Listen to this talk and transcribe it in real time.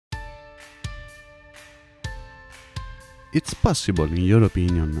It's possible, in your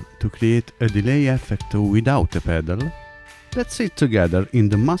opinion, to create a delay effect without a pedal? Let's see it together in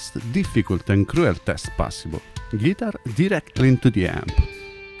the most difficult and cruel test possible. Guitar directly into the amp.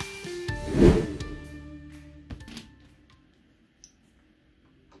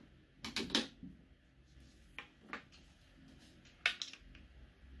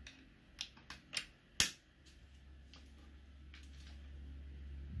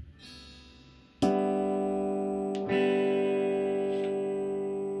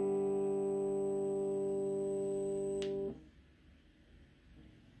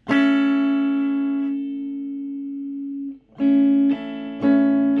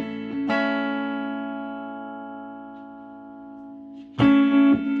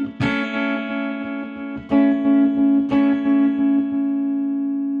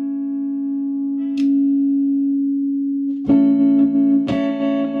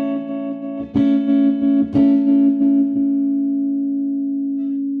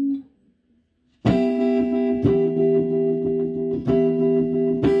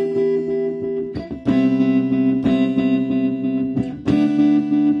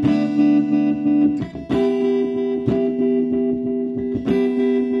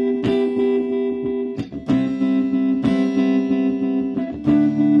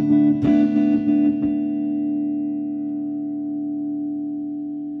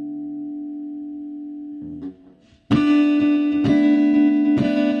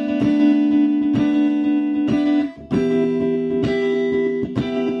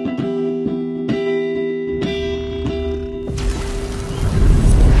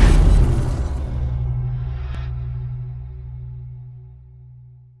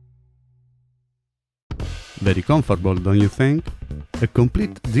 Very comfortable, don't you think? A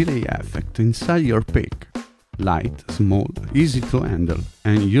complete delay effect inside your pick. Light, small, easy to handle,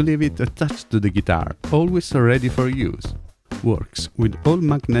 and you leave it attached to the guitar, always ready for use. Works with all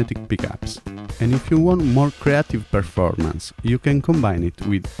magnetic pickups. And if you want more creative performance, you can combine it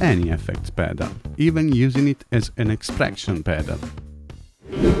with any effects pedal, even using it as an extraction pedal.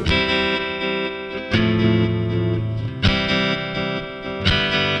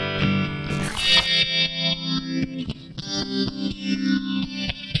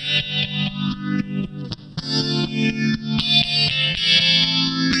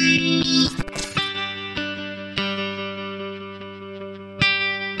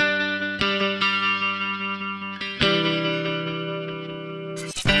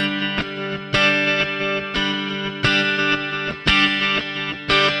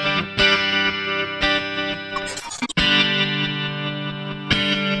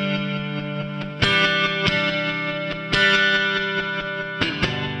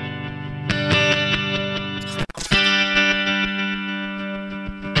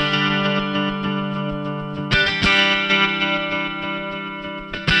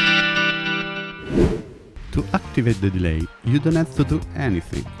 To activate the delay, you don't have to do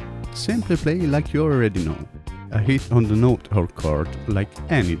anything. Simply play like you already know. A hit on the note or chord like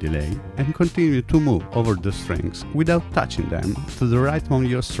any delay and continue to move over the strings without touching them to the rhythm of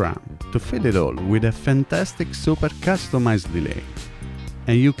your strum to fill it all with a fantastic super customized delay.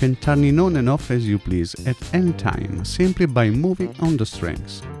 And you can turn it on and off as you please at any time simply by moving on the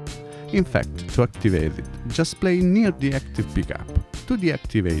strings. In fact, to activate it, just play near the active pickup. To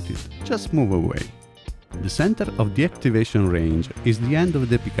deactivate it, just move away. The center of the activation range is the end of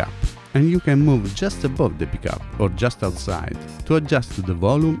the pickup, and you can move just above the pickup or just outside to adjust the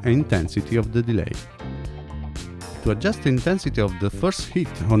volume and intensity of the delay. To adjust the intensity of the first hit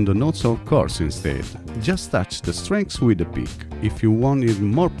on the notes or chords instead, just touch the strings with the pick if you want it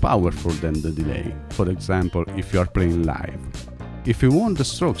more powerful than the delay, for example if you are playing live. If you want the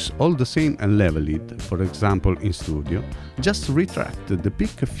strokes all the same and level it, for example in studio, just retract the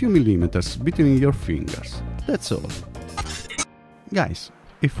pick a few millimeters between your fingers. That's all. Guys,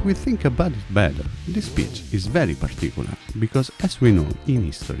 if we think about it better, this pitch is very particular, because as we know in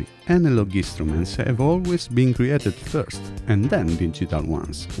history, analog instruments have always been created first and then digital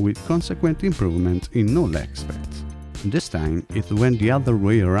ones, with consequent improvement in all aspects. This time it went the other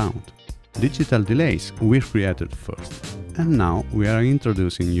way around. Digital delays were created first, and now we are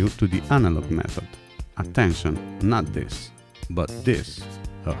introducing you to the analog method. Attention, not this, but this,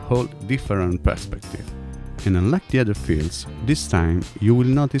 a whole different perspective. And unlike the other fields, this time you will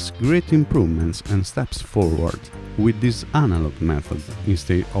notice great improvements and steps forward with this analog method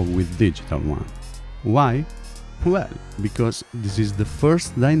instead of with digital one. Why? Well, because this is the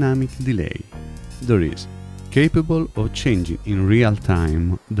first dynamic delay. There is capable of changing in real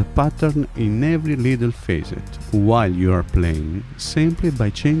time the pattern in every little facet while you are playing simply by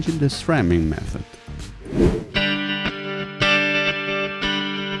changing the strumming method.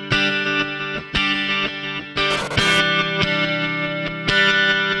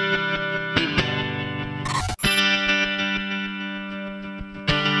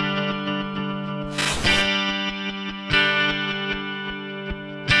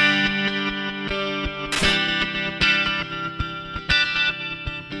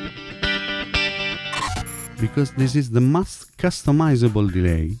 Because this is the most customizable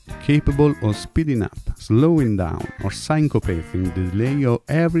delay, capable of speeding up, slowing down or syncopating the delay of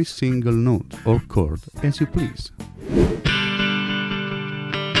every single note or chord as you please.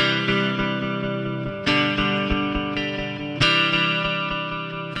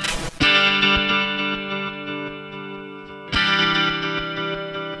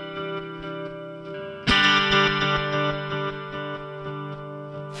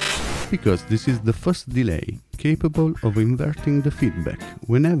 Because this is the first delay capable of inverting the feedback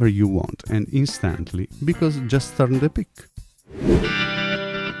whenever you want and instantly, because just turn the pick.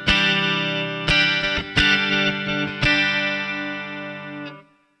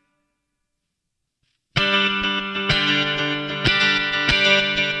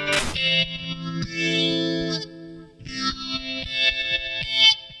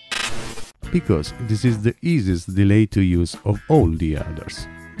 Because this is the easiest delay to use of all the others.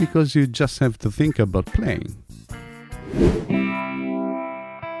 Because you just have to think about playing.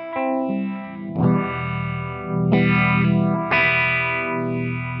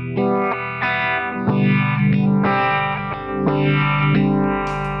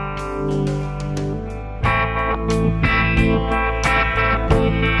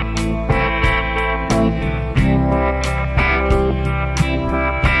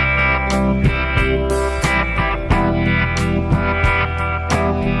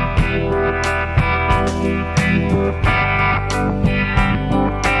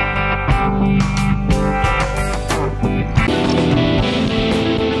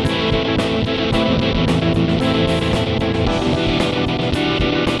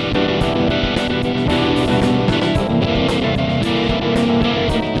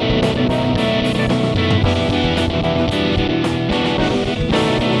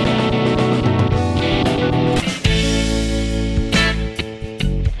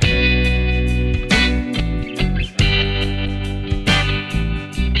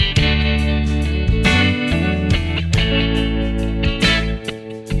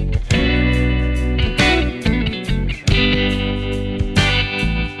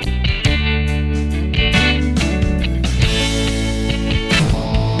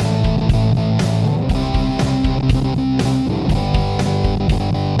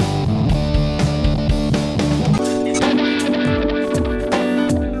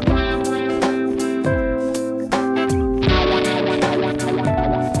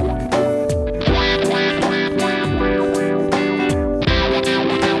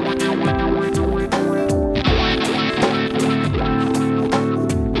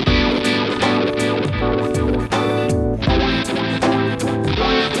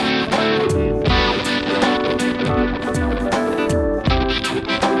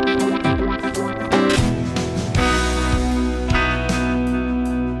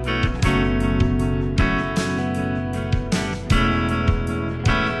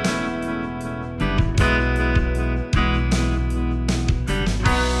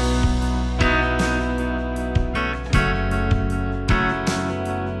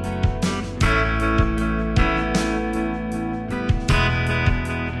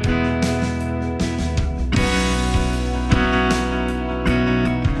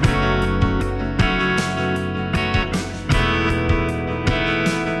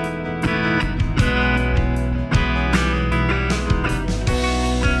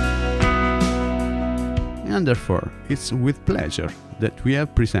 And therefore, it's with pleasure that we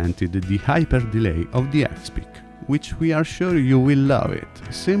have presented the hyper delay of the XPick, which we are sure you will love it,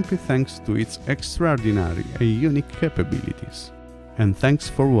 simply thanks to its extraordinary and unique capabilities. And thanks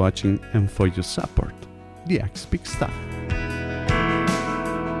for watching and for your support. The XPick stuff.